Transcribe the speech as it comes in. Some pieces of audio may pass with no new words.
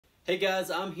Hey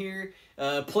guys, I'm here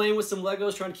playing with some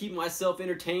Legos, trying to keep myself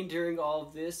entertained during all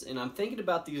of this, and I'm thinking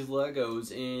about these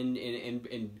Legos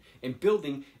and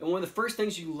building. And one of the first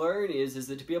things you learn is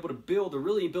that to be able to build, or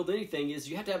really build anything, is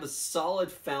you have to have a solid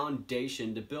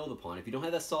foundation to build upon. If you don't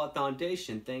have that solid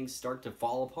foundation, things start to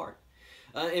fall apart.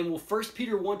 And 1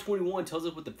 Peter 1:21 tells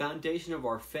us what the foundation of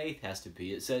our faith has to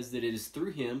be. It says that it is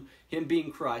through Him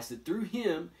being Christ, that through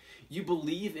Him you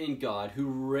believe in God, who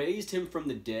raised Him from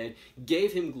the dead,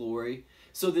 gave Him glory,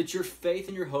 so that your faith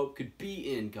and your hope could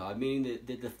be in God, meaning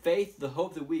that the faith, the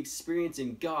hope that we experience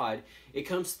in God, it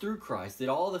comes through Christ, that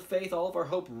all the faith, all of our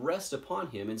hope rests upon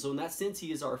Him. And so in that sense,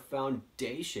 He is our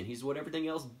foundation. He's what everything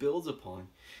else builds upon.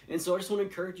 And so I just want to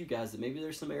encourage you guys that maybe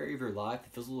there's some area of your life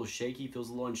that feels a little shaky, feels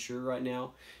a little unsure right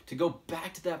now, to go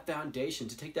back to that foundation,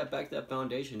 to take that back to that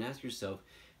foundation and ask yourself,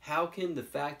 how can the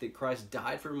fact that Christ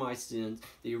died for my sins,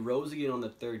 that He rose again on the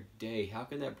third day, how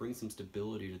can that bring some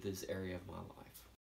stability to this area of my life?